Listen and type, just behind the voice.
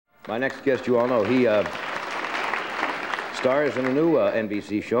My next guest, you all know, he stars in a new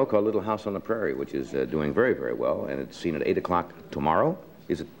NBC show called Little House on the Prairie, which is doing very, very well, and it's seen at 8 o'clock tomorrow.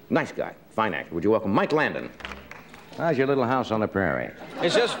 He's a nice guy, fine actor. Would you welcome Mike Landon? How's your Little House on the Prairie?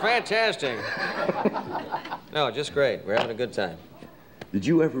 It's just fantastic. No, just great. We're having a good time. Did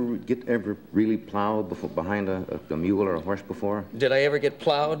you ever really plow behind a mule or a horse before? Did I ever get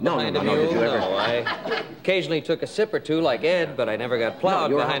plowed behind a mule? Did you ever? No, I occasionally took a sip or two like Ed, but I never got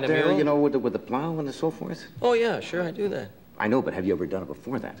plowed behind a mule. There, you know, with the plow and so forth? Oh, yeah, sure, I do that. I know, but have you ever done it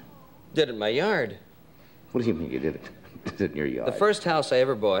before that? Did it in my yard. What do you mean you did it? Did it in your yard? The first house I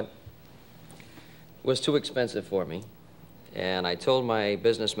ever bought was too expensive for me, and I told my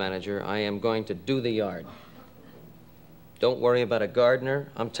business manager, I am going to do the yard. Don't worry about a gardener.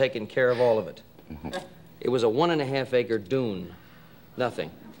 I'm taking care of all of it. It was a 1.5 acre dune.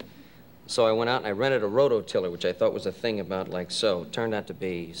 Nothing. So I went out and I rented a rototiller, which I thought was a thing about like so. It turned out to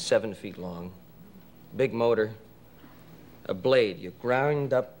be 7 feet long. Big motor. A blade. You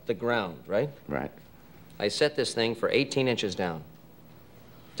ground up the ground, right? Right. I set this thing for 18 inches down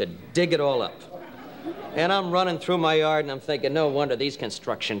to dig it all up. And I'm running through my yard and I'm thinking, no wonder these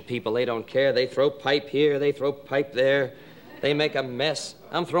construction people, they don't care. They throw pipe here, they throw pipe there. They make a mess.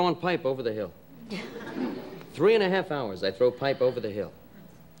 I'm throwing pipe over the hill. 3.5 hours I throw pipe over the hill.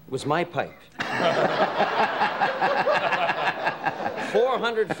 It was my pipe.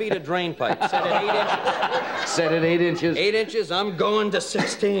 400 feet of drain pipe, set at 8 inches. Set at 8 inches? 8 inches, I'm going to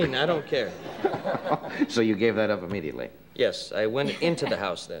 16. I don't care. So you gave that up immediately? Yes, I went into the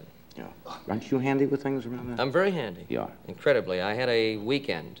house then. Yeah. Aren't you handy with things around that? I'm very handy. You are? Incredibly. I had a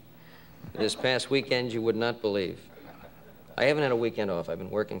weekend. This past weekend, you would not believe. I haven't had a weekend off. I've been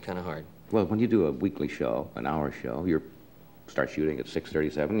working kind of hard. Well, when you do a weekly show, an hour show, you start shooting at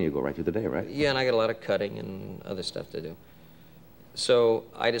 6:37 and you go right through the day, right? Yeah, and I got a lot of cutting and other stuff to do. So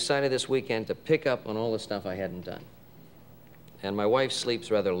I decided this weekend to pick up on all the stuff I hadn't done. And my wife sleeps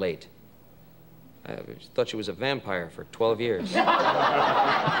rather late. I thought she was a vampire for 12 years. So...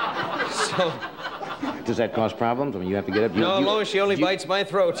 Does that cause problems? I mean, you have to get up... No, she only bites my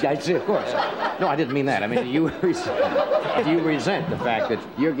throat. Yeah, I see, of course. Yeah. No, I didn't mean that. I mean, do you resent the fact that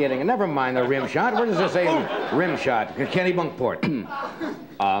you're getting... Never mind the rim shot. Where does it say rim shot? Kenny Bunkport.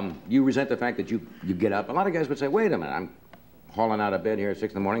 You resent the fact that you get up. A lot of guys would say, wait a minute, I'm hauling out of bed here at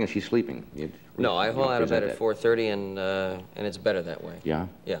 6 in the morning and she's sleeping. No, I haul out of bed at 4:30 and it's better that way. Yeah?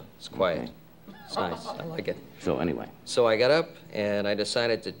 Yeah, it's quiet. Okay. It's nice. I like it. So anyway. So I got up and I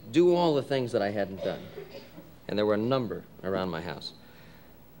decided to do all the things that I hadn't done. And there were a number around my house.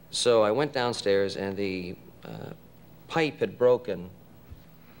 So I went downstairs and the pipe had broken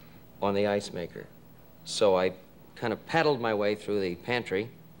on the ice maker. So I kind of paddled my way through the pantry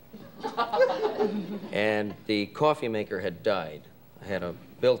and the coffee maker had died. I had a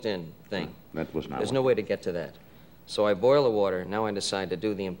built-in thing. That was not... There's no way to get to that. So I boil the water. Now I decide to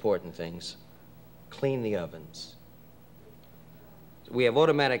do the important things. Clean the ovens. We have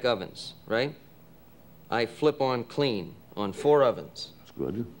automatic ovens, right? I flip on clean on 4 ovens. That's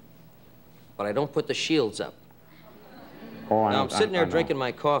good. But I don't put the shields up. Oh, now I'm sitting there drinking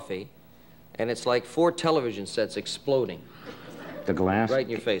my coffee, and it's like 4 television sets exploding. The glass? Right in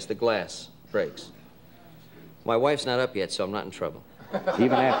your face. The glass breaks. My wife's not up yet, so I'm not in trouble.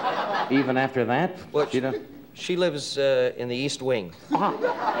 Even after that? Well, she lives in the East Wing.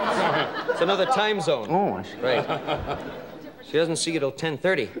 It's another time zone. Oh, I see. Right. She doesn't see you till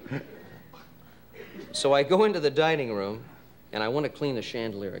 10:30. So I go into the dining room, and I want to clean the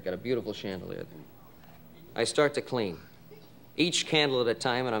chandelier. I got a beautiful chandelier there. I start to clean. Each candle at a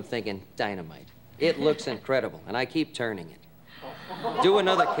time, and I'm thinking, dynamite. It looks incredible, and I keep turning it. Do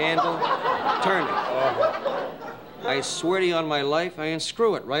another candle, turn it. I swear to you on my life, I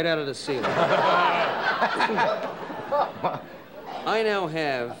unscrew it right out of the ceiling. I now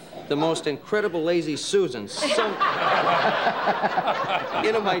have the most incredible lazy Susan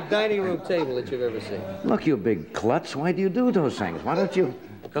into my dining room table that you've ever seen. Look, you big klutz, why do you do those things? Why don't you...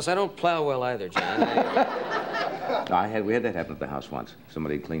 Because I don't plow well either, John. We had that happen at the house once.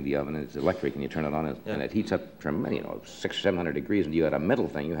 Somebody cleaned the oven, and it's electric, and you turn it on, and it heats up tremendous, 600 or 700 degrees, and you had a metal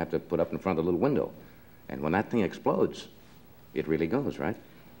thing you have to put up in front of the little window. And when that thing explodes, it really goes, right?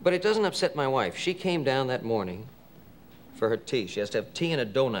 But it doesn't upset my wife. She came down that morning for her tea. She has to have tea and a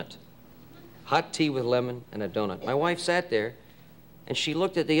donut. Hot tea with lemon and a donut. My wife sat there, and she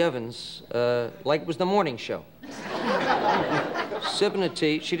looked at the ovens like it was the morning show. Sipping a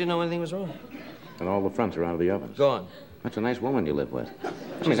tea. She didn't know anything was wrong. And all the fronts are out of the ovens. Gone. That's a nice woman you live with.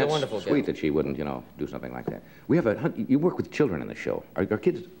 She's a wonderful girl. Sweet gal. that she wouldn't, do something like that. You work with children in the show. Are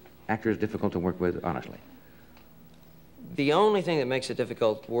kids, actors difficult to work with, honestly? The only thing that makes it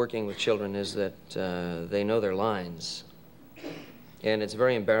difficult working with children is that they know their lines. And it's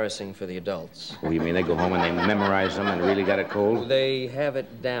very embarrassing for the adults. Oh, you mean they go home and they memorize them and really got it cold? They have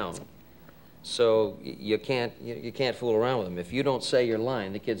it down. So you can't fool around with them. If you don't say your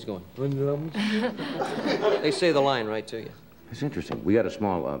line, the kid's going, they say the line right to you. That's interesting. We got a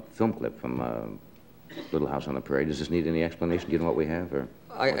small film clip from Little House on the Prairie. Does this need any explanation? Do you know what we have? Or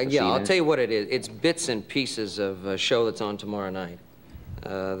yeah, I'll tell you what it is. It's bits and pieces of a show that's on tomorrow night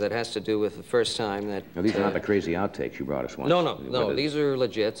that has to do with the first time that... Now, these are not the crazy outtakes you brought us once. No, these are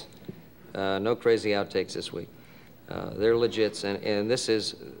legits. No crazy outtakes this week. They're legits, and this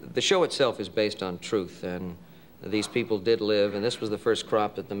is... The show itself is based on truth, and these people did live, and this was the first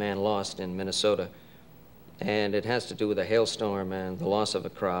crop that the man lost in Minnesota. And it has to do with a hailstorm and the loss of a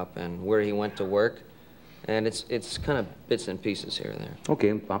crop and where he went to work. And it's kind of bits and pieces here and there.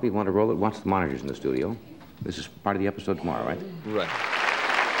 Okay, Bobby, you want to roll it? Watch the monitors in the studio. This is part of the episode tomorrow, right? Right.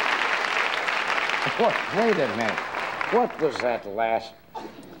 What? Wait a minute. What was that last...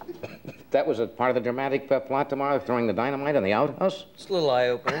 That was a part of the dramatic plot tomorrow, throwing the dynamite on the outhouse? It's a little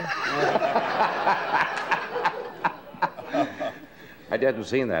eye-opener. I hadn't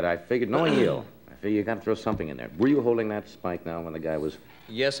seen that. I figured, knowing you, I figured you got to throw something in there. Were you holding that spike now when the guy was...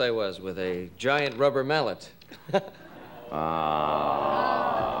 Yes, I was, with a giant rubber mallet. You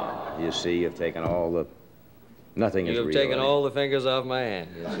see, you've taken all the... Nothing is real. You've taken all the fingers off my hand.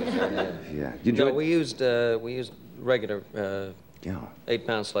 Yes, you sure have. Yeah. No, we used regular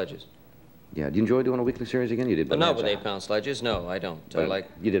 8-pound sledges. Yeah. Do you enjoy doing a weekly series again? You did But Bonanza. not with 8-pound sledges. No, I don't. But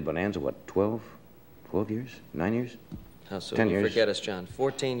you did Bonanza, what, 12 years? 9 years? How so 10 you years. Forget us, John.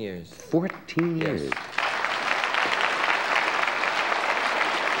 14 years. 14 years. Yes.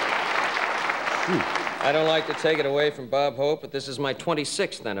 I don't like to take it away from Bob Hope, but this is my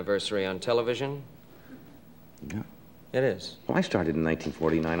 26th anniversary on television. Yeah. It is. Well, I started in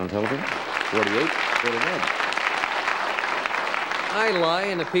 1949 on television. 48, 49. I lie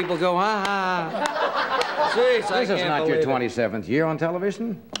and the people go, ha ha. Jeez, I This is can't not your believe it. 27th year on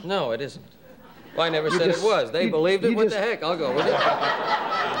television. No, it isn't. Well, I never You said just- it was. They believed it. you What just- the heck? I'll go with it.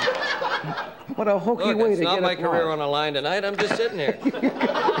 What a hokey Look, way it's to not get my applause. career on the line tonight. I'm just sitting here.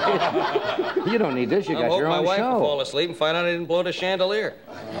 You don't need this. You I got hope your my own wife will fall show. asleep and find out I didn't blow the chandelier.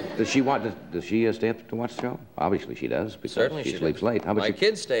 Does she stay up to watch the show? Obviously she does, because Certainly she she sleeps does. late. How about My you?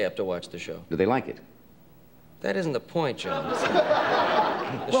 kids stay up to watch the show. Do they like it? That isn't the point, John. The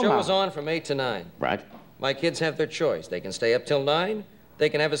Well, show now- is on from 8 to 9. Right. My kids have their choice. They can stay up till 9. They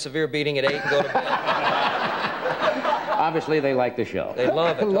can have a severe beating at 8 and go to bed. Obviously, they like the show. They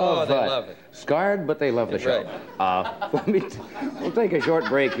love it. Oh, they love it. Scarred, but they love the show. Right. We'll take a short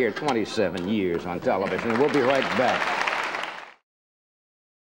break here. 27 years on television. We'll be right back.